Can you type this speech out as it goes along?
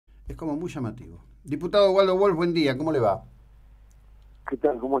Es como muy llamativo. Diputado Waldo Wolff, buen día, ¿cómo le va? ¿Qué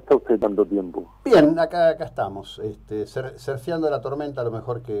tal? ¿Cómo está usted tanto tiempo? Bien, acá estamos, surfeando la tormenta lo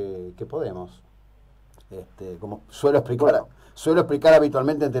mejor que podemos. Como Bueno, suelo explicar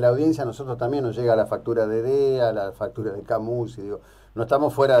habitualmente ante la audiencia, a nosotros también nos llega la factura de DEA, la factura de Camus, y digo, no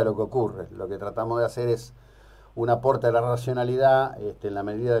estamos fuera de lo que ocurre. Lo que tratamos de hacer es un aporte a la racionalidad en la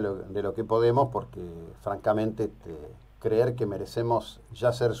medida de lo que podemos, porque francamente creer que merecemos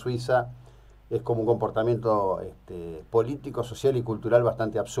ya ser Suiza es como un comportamiento político, social y cultural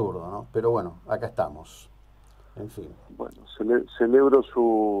bastante absurdo, ¿no? Pero bueno, acá estamos, en fin. bueno, celebro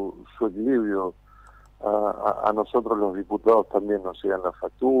su equilibrio. A nosotros los diputados también nos llegan las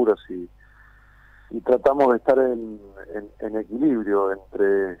facturas y tratamos de estar en equilibrio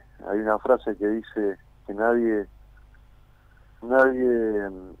entre... Hay una frase que dice que nadie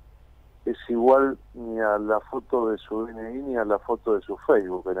es igual ni a la foto de su DNI ni a la foto de su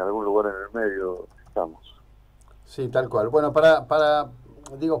Facebook. En algún lugar en el medio estamos. Sí, tal cual. Bueno, para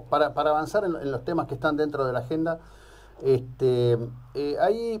avanzar en los temas que están dentro de la agenda,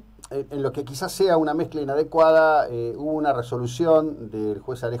 ahí, en lo que quizás sea una mezcla inadecuada, hubo una resolución del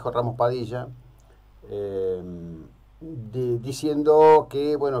juez Alejo Ramos Padilla eh, diciendo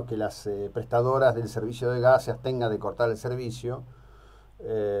que, bueno, que las prestadoras del servicio de gas se abstengan de cortar el servicio,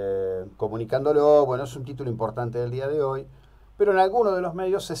 comunicándolo. Bueno, es un título importante del día de hoy, pero en algunos de los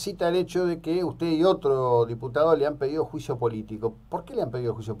medios se cita el hecho de que usted y otro diputado le han pedido juicio político. ¿Por qué le han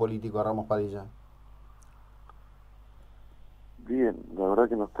pedido juicio político a Ramos Padilla? Bien, la verdad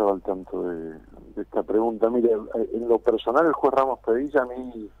que no estaba al tanto de esta pregunta. Mire, en lo personal el juez Ramos Padilla,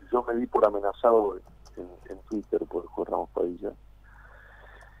 yo me di por amenazado en Twitter por el juez Ramos Padilla.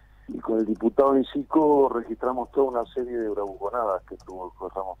 Y con el diputado Nicico registramos toda una serie de bravuconadas que tuvo el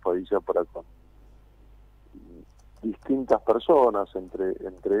juez Ramos Padilla para con distintas personas,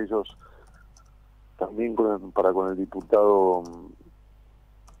 entre ellos también para con el diputado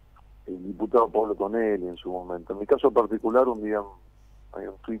Pablo Tonelli en su momento. En mi caso particular, un día hay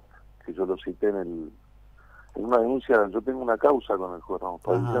un tuit que yo lo cité en una denuncia. Yo tengo una causa con el juez Ramos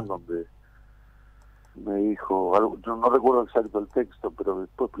Padilla Ajá. en donde me dijo algo, yo no recuerdo exacto el texto, pero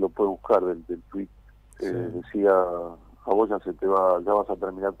después lo puede buscar del tuit. Sí. Decía: a vos ya vas a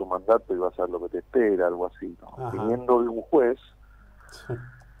terminar tu mandato y vas a ver lo que te espera, algo así, ¿no? Ajá. Viniendo de un juez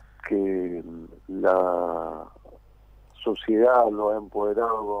que la sociedad lo ha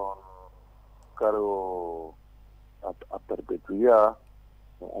empoderado con cargo a perpetuidad,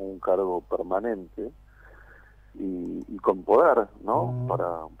 ¿no? Un cargo permanente y con poder, ¿no? Mm.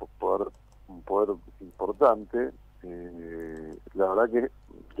 Para un poder importante. La verdad que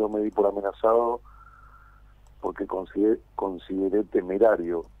yo me di por amenazado porque consideré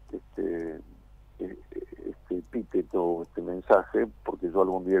temerario este epíteto, este mensaje, porque yo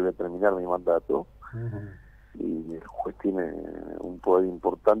algún día voy a terminar mi mandato Ujú. y el juez tiene un poder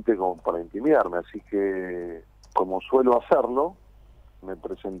importante como para intimidarme, así que, como suelo hacerlo, me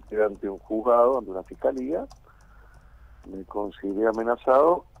presenté ante un juzgado, ante una fiscalía, me consideré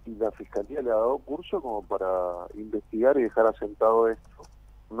amenazado y la fiscalía le ha dado curso como para investigar y dejar asentado esto.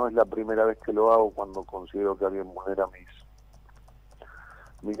 No es la primera vez que lo hago cuando considero que alguien vulnera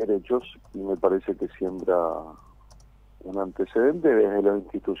mis derechos, y me parece que siembra un antecedente desde lo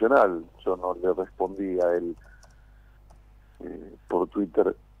institucional. Yo no le respondí a él por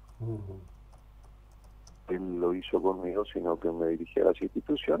Twitter, Ujú. él lo hizo conmigo, sino que me dirigí a las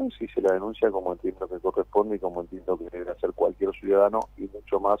instituciones, hice la denuncia como entiendo que corresponde y como entiendo que debe hacer cualquier ciudadano, y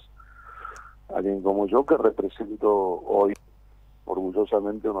mucho más alguien como yo, que represento hoy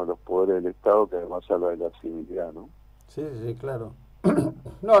orgullosamente uno de los poderes del Estado, que además habla de la civilidad, ¿no? Sí, sí, claro.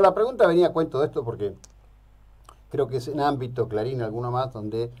 No, la pregunta venía a cuento de esto porque creo que es un ámbito, Clarín, alguno más,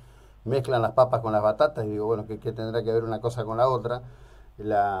 donde mezclan las papas con las batatas y digo, bueno, que tendrá que ver una cosa con la otra.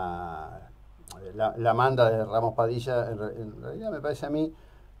 La, la manda de Ramos Padilla, en realidad me parece a mí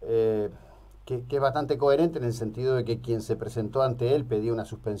eh, que es bastante coherente en el sentido de que quien se presentó ante él pedía una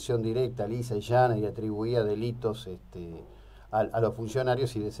suspensión directa, lisa y llana, y atribuía delitos a los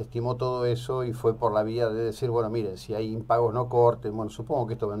funcionarios, y desestimó todo eso y fue por la vía de decir, bueno, miren, si hay impagos no corten. Bueno, supongo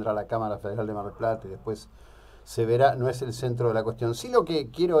que esto vendrá a la Cámara Federal de Mar del Plata y después se verá, no es el centro de la cuestión. Sí, lo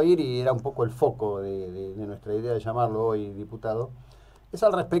que quiero ir, y era un poco el foco de nuestra idea de llamarlo hoy, diputado, es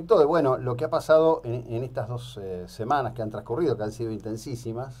al respecto de, bueno, lo que ha pasado en estas dos semanas que han transcurrido, que han sido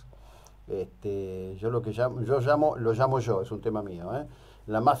intensísimas. Yo lo llamo yo, es un tema mío, ¿eh?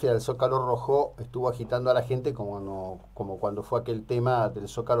 La mafia del Zócalo Rojo estuvo agitando a la gente como, no, como cuando fue aquel tema del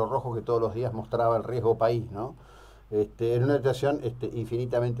Zócalo Rojo que todos los días mostraba el riesgo país, ¿no? En una situación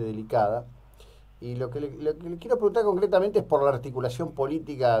infinitamente delicada. Y lo que le quiero preguntar concretamente es por la articulación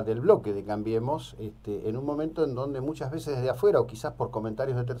política del bloque de Cambiemos, en un momento en donde muchas veces desde afuera, o quizás por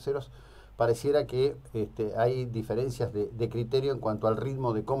comentarios de terceros, pareciera que hay diferencias de criterio en cuanto al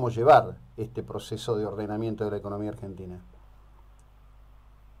ritmo de cómo llevar este proceso de ordenamiento de la economía argentina.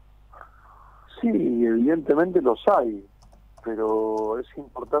 Sí, evidentemente los hay, pero es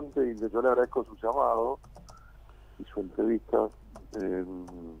importante, y yo le agradezco su llamado y su entrevista. eh,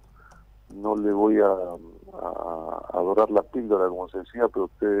 no le voy a dorar la píldora, como se decía, pero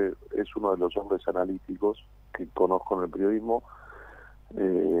usted es uno de los hombres analíticos que conozco en el periodismo,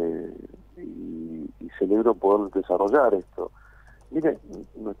 y celebro poder desarrollar esto. Mire,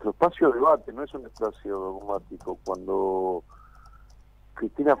 nuestro espacio de debate no es un espacio dogmático. Cuando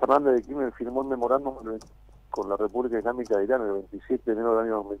Cristina Fernández de Kirchner firmó un memorándum con la República Islámica de Irán el 27 de enero del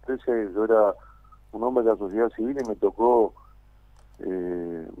año 2013, yo era un hombre de la sociedad civil y me tocó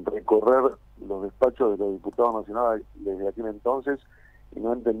recorrer los despachos de los diputados nacionales desde aquel entonces, y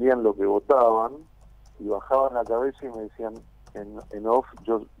no entendían lo que votaban y bajaban la cabeza y me decían en off,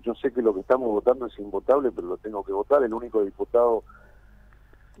 yo sé que lo que estamos votando es invotable, pero lo tengo que votar. El único diputado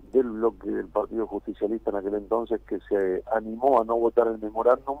del bloque del Partido Justicialista en aquel entonces que se animó a no votar el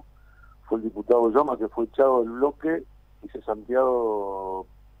memorándum fue el diputado Llama, que fue echado del bloque y se santeado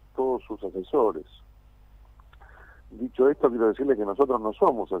todos sus asesores. Dicho esto, quiero decirle que nosotros no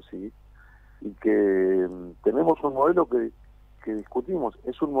somos así y que tenemos un modelo que discutimos.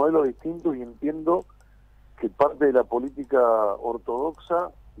 Es un modelo distinto, y entiendo que parte de la política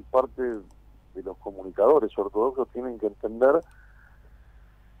ortodoxa y parte de los comunicadores ortodoxos tienen que entender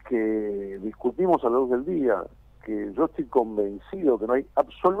que discutimos a la luz del día, que yo estoy convencido que no hay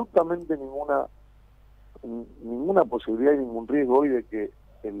absolutamente ninguna posibilidad y ningún riesgo hoy de que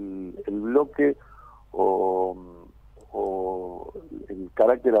el bloque o el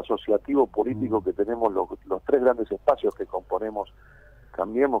carácter asociativo político que tenemos los tres grandes espacios que componemos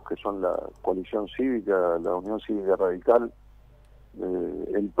Cambiemos, que son la Coalición Cívica, la Unión Cívica Radical,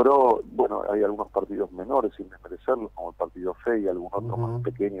 el PRO, bueno, hay algunos partidos menores sin desmerecerlos, como el Partido Fe y algún otro más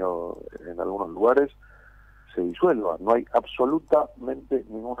pequeño en algunos lugares, se disuelva. No hay absolutamente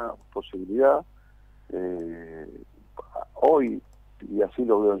ninguna posibilidad. Hoy, y así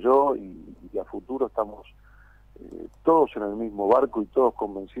lo veo yo, y a futuro estamos todos en el mismo barco y todos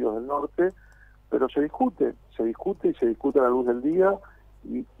convencidos del norte, pero se discute y se discute a la luz del día,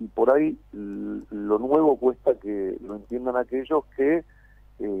 y por ahí lo nuevo cuesta que lo entiendan aquellos que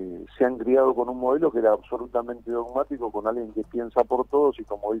se han criado con un modelo que era absolutamente dogmático, con alguien que piensa por todos, y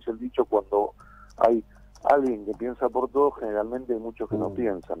como dice el dicho, cuando hay alguien que piensa por todos, generalmente hay muchos que no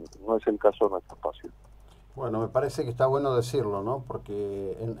piensan. No es el caso de nuestro espacio. Bueno, me parece que está bueno decirlo, ¿no?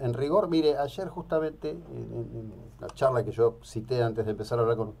 Porque en rigor, mire, ayer justamente, en la charla que yo cité antes de empezar a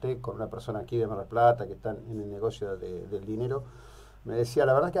hablar con usted, con una persona aquí de Mar del Plata que está en el negocio del dinero, me decía,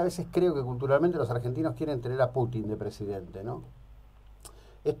 la verdad que a veces creo que culturalmente los argentinos quieren tener a Putin de presidente, ¿no?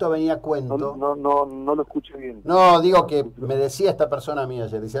 Esto venía a cuento. No lo escuché bien. No, digo que me decía esta persona mía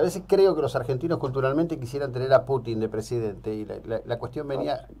ayer, dice, a veces creo que los argentinos culturalmente quisieran tener a Putin de presidente, y la cuestión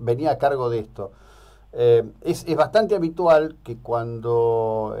venía a cargo de esto. Es bastante habitual que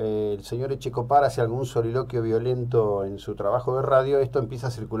cuando el señor Echecopar hace algún soliloquio violento en su trabajo de radio, esto empieza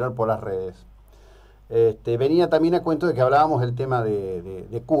a circular por las redes. Venía también a cuento de que hablábamos del tema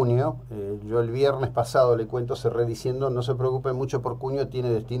de Cunio. Yo el viernes pasado, le cuento, cerré diciendo, no se preocupen mucho por Cunio, tiene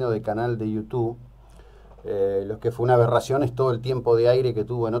destino de canal de YouTube. Lo que fue una aberración es todo el tiempo de aire que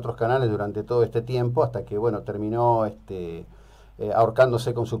tuvo en otros canales durante todo este tiempo, hasta que bueno, terminó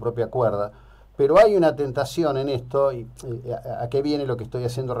ahorcándose con su propia cuerda. Pero hay una tentación en esto, y ¿a qué viene lo que estoy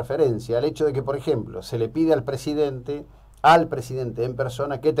haciendo referencia? Al hecho de que, por ejemplo, se le pide al presidente en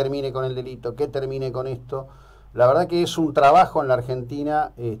persona que termine con el delito, que termine con esto. La verdad que es un trabajo en la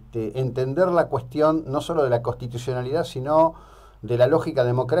Argentina entender la cuestión no solo de la constitucionalidad, sino de la lógica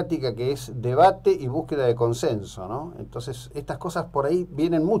democrática, que es debate y búsqueda de consenso, ¿no? Entonces, estas cosas por ahí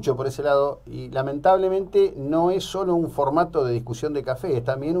vienen mucho por ese lado, y lamentablemente no es solo un formato de discusión de café, es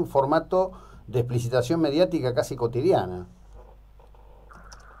también un formato de explicitación mediática casi cotidiana.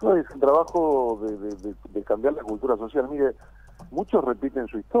 No, es un trabajo de cambiar la cultura social. Mire, muchos repiten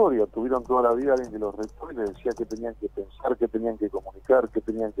su historia, tuvieron toda la vida alguien que los retó y les decía que tenían que pensar, que tenían que comunicar, que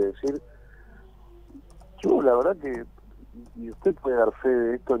tenían que decir. Yo, la verdad que, y usted puede dar fe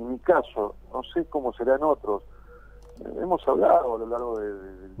de esto, en mi caso, no sé cómo será en otros, hemos hablado a lo largo de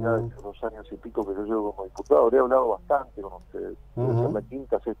ya de 2 años y pico que yo llevo como diputado, he hablado bastante con ustedes, es la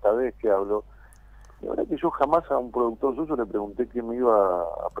quinta, sexta vez que hablo. La verdad que yo jamás a un productor suyo le pregunté qué me iba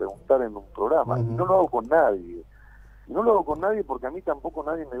a preguntar en un programa, y no lo hago con nadie. No lo hago con nadie porque a mí tampoco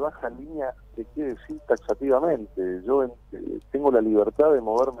nadie me baja en línea de qué decir taxativamente. Yo tengo la libertad de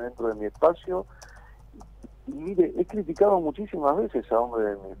moverme dentro de mi espacio. Y mire, he criticado muchísimas veces a hombres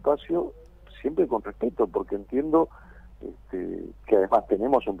de mi espacio, siempre con respeto, porque entiendo que además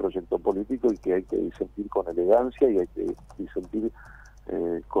tenemos un proyecto político y que hay que disentir con elegancia y hay que disentir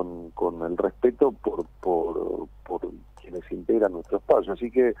con el respeto por quienes integran nuestro espacio.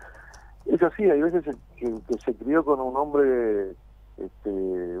 Así que es así, hay veces que se crió con un hombre,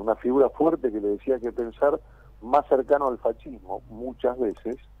 una figura fuerte que le decía que pensar, más cercano al fascismo, muchas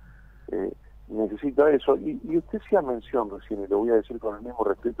veces, necesita eso. Y usted hacía mención recién, y lo voy a decir con el mismo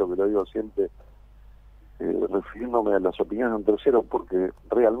respeto que lo digo siempre, refiriéndome a las opiniones de un tercero, porque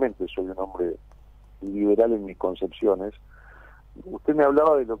realmente soy un hombre liberal en mis concepciones. Usted me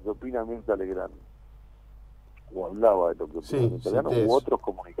hablaba de lo que opina Mirta Legrand, o hablaba de lo que opina Mirta Legrand, u otros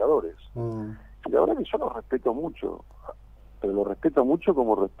comunicadores. Y la verdad que yo lo respeto mucho, pero lo respeto mucho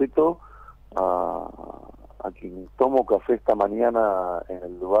como respeto a quien tomo café esta mañana en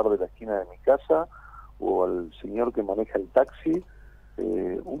el bar de la esquina de mi casa, o al señor que maneja el taxi.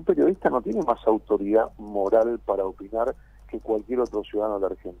 Un periodista no tiene más autoridad moral para opinar que cualquier otro ciudadano de la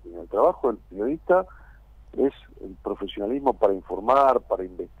Argentina. El trabajo del periodista es el profesionalismo para informar, para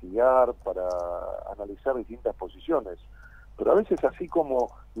investigar, para analizar distintas posiciones. Pero a veces, así como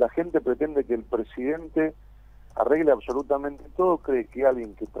la gente pretende que el presidente arregle absolutamente todo, cree que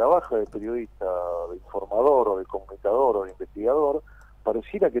alguien que trabaja de periodista, de informador o de comunicador o de investigador,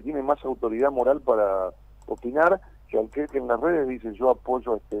 pareciera que tiene más autoridad moral para opinar que aquel que en las redes dice yo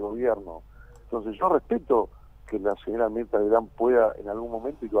apoyo a este gobierno. Entonces yo respeto que la señora Mirta Legrand pueda en algún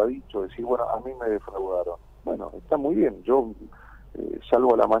momento, y lo ha dicho, decir, bueno, a mí me defraudaron. Bueno, está muy bien, yo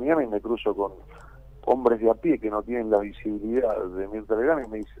salgo a la mañana y me cruzo con hombres de a pie que no tienen la visibilidad de Mirta Legrand y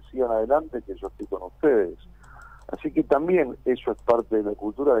me dice, sigan adelante que yo estoy con ustedes. Así que también eso es parte de la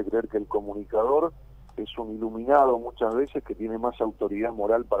cultura de creer que el comunicador es un iluminado muchas veces que tiene más autoridad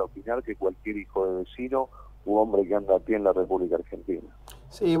moral para opinar que cualquier hijo de vecino u hombre que anda a pie en la República Argentina.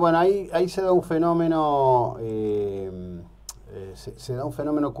 Sí, bueno, ahí se da un fenómeno, se da un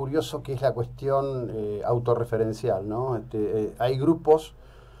fenómeno curioso que es la cuestión autorreferencial, ¿no? Hay grupos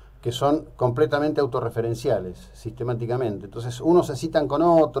que son completamente autorreferenciales, sistemáticamente. Entonces, unos se citan con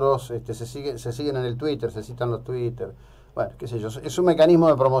otros, se siguen en el Twitter, se citan los Twitter. Bueno, qué sé yo, es un mecanismo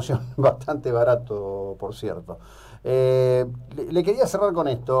de promoción bastante barato, por cierto. Le quería cerrar con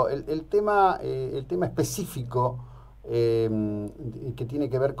esto, el tema específico que tiene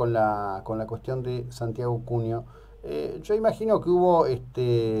que ver con la cuestión de Santiago Cuño. Yo imagino que hubo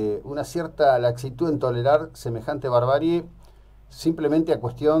una cierta laxitud en tolerar semejante barbarie, simplemente a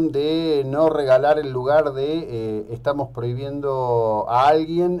cuestión de no regalar el lugar de estamos prohibiendo a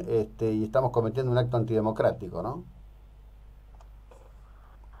alguien y estamos cometiendo un acto antidemocrático, ¿no?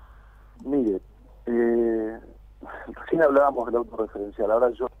 Mire, recién hablábamos del autorreferencial, ahora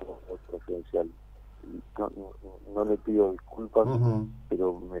yo soy autorreferencial. No le pido disculpas,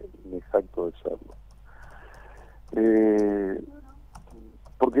 pero me jacto de serlo.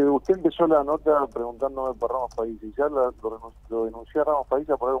 Porque usted empezó la nota preguntándome por Ramos País, y ya lo denuncié a Ramos País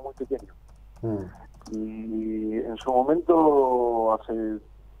por algo muy pequeño. Y en su momento, hace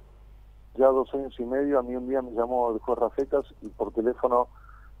ya 2 años y medio, a mí un día me llamó el juez Rafecas y por teléfono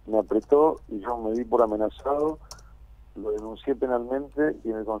me apretó y yo me di por amenazado, lo denuncié penalmente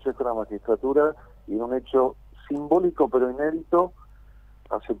y en el Consejo de la Magistratura, y en un hecho simbólico pero inédito,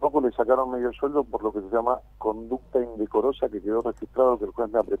 hace poco le sacaron medio sueldo por lo que se llama conducta indecorosa, que quedó registrado que el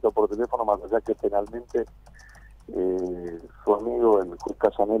juez me apretó por teléfono, más allá que penalmente su amigo, el juez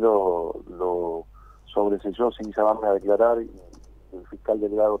Casanelo, lo sobreseyó sin llamarme a declarar, y el fiscal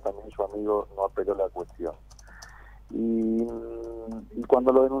delegado también, su amigo, no apeló la cuestión. Y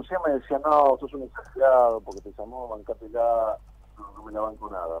cuando lo denuncié me decían, no, sos un exagerado, porque te llamó, bancátela. No me la banco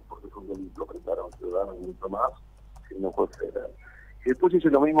nada, porque es un delito, prestaron ciudadanos y mucho más, si no fue federal. Y después hice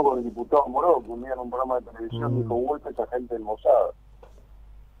lo mismo con el diputado Moró, que un día en un programa de televisión dijo, Wolff es agente del Mossad.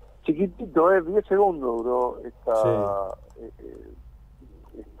 Chiquitito, 10 segundos duró esta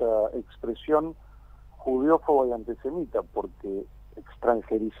expresión judiófoba y antisemita, porque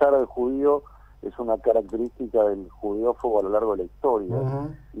extranjerizar al judío es una característica del judiófobo a lo largo de la historia.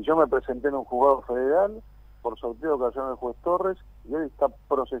 Y yo me presenté en un juzgado federal, por sorteo cayó en el juez Torres, y hoy está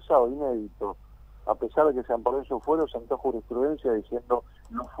procesado, inédito, a pesar de que se amparó en su fuero, sentó jurisprudencia diciendo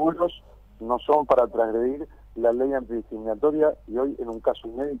los fueros no son para transgredir la ley antidiscriminatoria, y hoy en un caso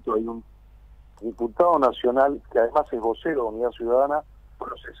inédito hay un diputado nacional que además es vocero de Unidad Ciudadana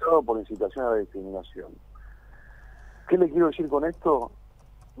procesado por incitación a la discriminación. ¿Qué le quiero decir con esto?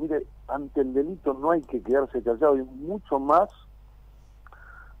 Mire, ante el delito no hay que quedarse callado, y mucho más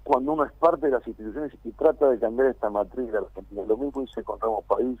cuando uno es parte de las instituciones y trata de cambiar esta matriz de la Argentina. Lo mismo hice con Ramos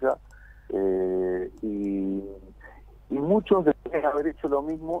Padilla, y muchos deberían haber hecho lo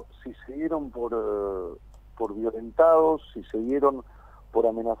mismo si se dieron por violentados, si se dieron por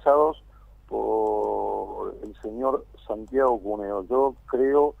amenazados por el señor Santiago Cuneo. Yo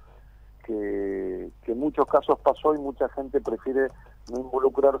creo que en muchos casos pasó y mucha gente prefiere no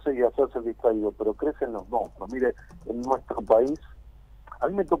involucrarse y hacerse el distraído, pero crecen los monstruos. Mire, en nuestro país, a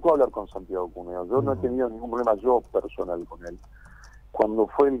mí me tocó hablar con Santiago Cuneo, yo no he tenido ningún problema yo personal con él. Cuando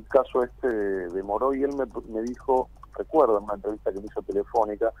fue el caso este de Moroy, él me dijo, recuerdo en una entrevista que me hizo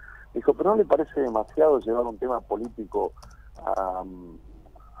telefónica, me dijo, pero ¿no le parece demasiado llevar un tema político a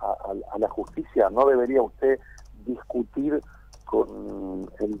la justicia? ¿No debería usted discutir con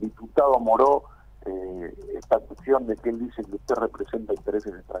el diputado Moró esta cuestión de que él dice que usted representa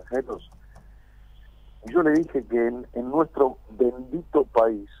intereses extranjeros? Y yo le dije que en nuestro bendito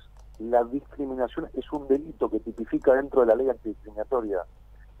país la discriminación es un delito que tipifica dentro de la ley antidiscriminatoria,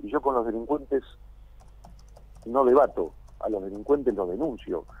 y yo con los delincuentes no debato, a los delincuentes los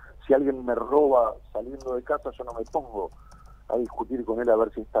denuncio. Si alguien me roba saliendo de casa, yo no me pongo a discutir con él a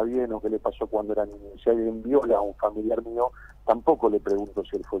ver si está bien o qué le pasó cuando era niño. Si alguien viola a un familiar mío, tampoco le pregunto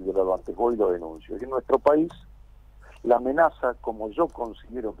si él fue violado antes, voy y lo denuncio. Y en nuestro país, la amenaza, como yo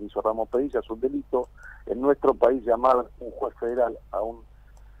considero que hizo Ramos Padilla, es un delito. En nuestro país, llamar un juez federal a un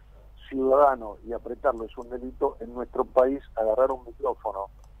ciudadano y apretarlo es un delito. En nuestro país, agarrar un micrófono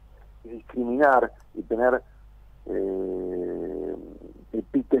y discriminar y tener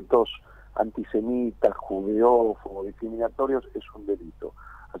epítetos antisemitas, judeófobos, discriminatorios, es un delito.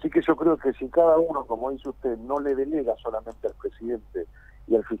 Así que yo creo que si cada uno, como dice usted, no le delega solamente al presidente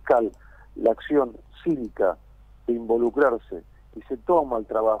y al fiscal la acción cívica de involucrarse y se toma el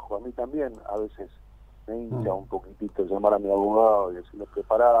trabajo, a mí también a veces me hincha un poquitito llamar a mi abogado y decirle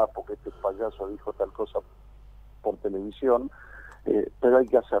prepará porque este payaso dijo tal cosa por televisión, pero hay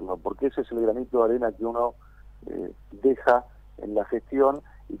que hacerlo, porque ese es el granito de arena que uno deja en la gestión,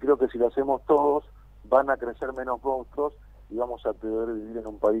 y creo que si lo hacemos todos van a crecer menos monstruos y vamos a poder vivir en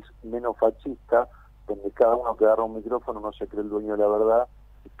un país menos fascista, donde cada uno que agarra un micrófono no se cree el dueño de la verdad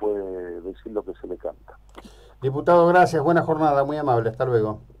y puede decir lo que se le canta. Diputado, gracias, buena jornada, muy amable, hasta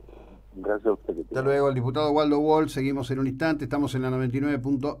luego. Gracias a usted. Hasta luego, el diputado Waldo Wolff. Seguimos en un instante, estamos en la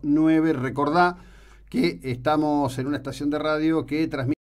 99.9. Recordá que estamos en una estación de radio que transmite